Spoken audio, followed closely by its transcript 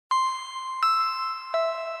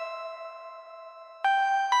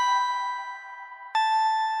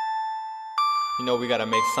You know we gotta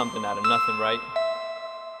make something out of nothing, right?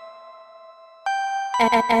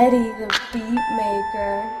 Eddie the beat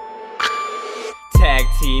maker. Tag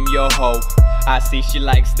team your hoe, I see she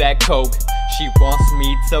likes that coke. She wants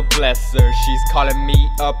me to bless her, she's calling me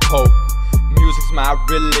a pope. Music's my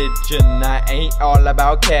religion, I ain't all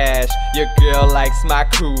about cash. Your girl likes my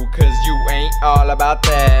crew, cause you ain't all about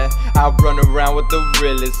that. I run around with the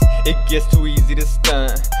realest, it gets too easy to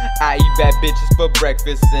stunt. I eat bad bitches for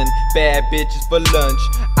breakfast and bad bitches for lunch.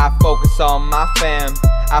 I focus on my fam,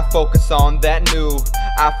 I focus on that new.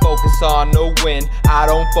 I focus on the win, I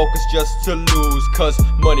don't focus just to lose. Cause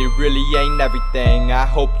money really ain't everything, I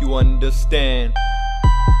hope you understand.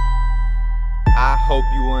 I hope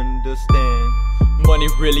you understand. Money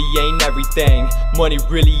really ain't everything. Money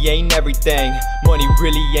really ain't everything. Money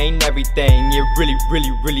really ain't everything. It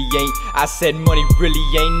really ain't. I said money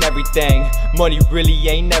really ain't everything. Money really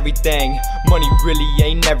ain't everything. Money really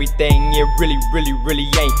ain't everything. It really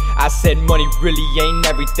ain't. I said money really ain't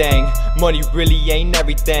everything. Money really ain't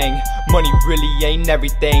everything. Money really ain't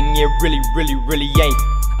everything. It really ain't.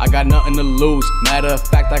 I got nothing to lose, matter of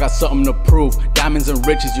fact I got something to prove. Diamonds and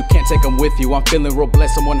riches, you can't take them with you. I'm feeling real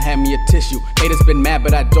blessed, someone hand me a tissue. Haters been mad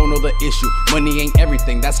but I don't know the issue. Money ain't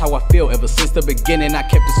everything, that's how I feel. Ever since the beginning I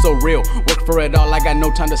kept it so real. Work for it all, I got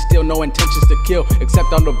no time to steal, no intentions to kill.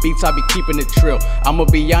 Except on the beats I be keeping it trill. I'ma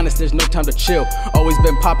be honest, there's no time to chill. Always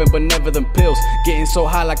been popping but never them pills. Getting so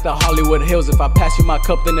high like the Hollywood Hills. If I pass you my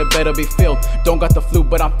cup then it better be filled. Don't got the flu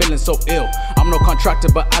but I'm feeling so ill. I'm no contractor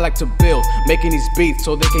but I like to build. Making these beats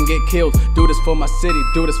so they can get killed. Do this for my city,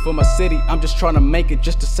 do this for my city. I'm just trying to make it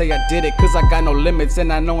just to say I did it. Cause I got no limits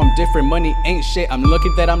and I know I'm different. Money ain't shit, I'm lucky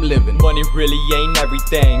that I'm living. Money really ain't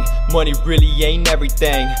everything. Money really ain't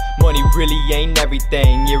everything. Money really ain't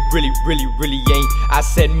everything. It really ain't. I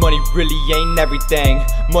said money really ain't everything.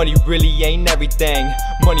 Money really ain't everything.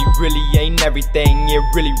 Money really ain't everything. It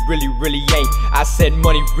really ain't. I said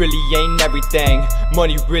money really ain't everything.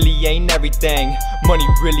 Money really ain't everything. Money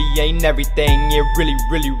really ain't everything. It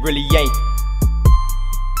really ain't.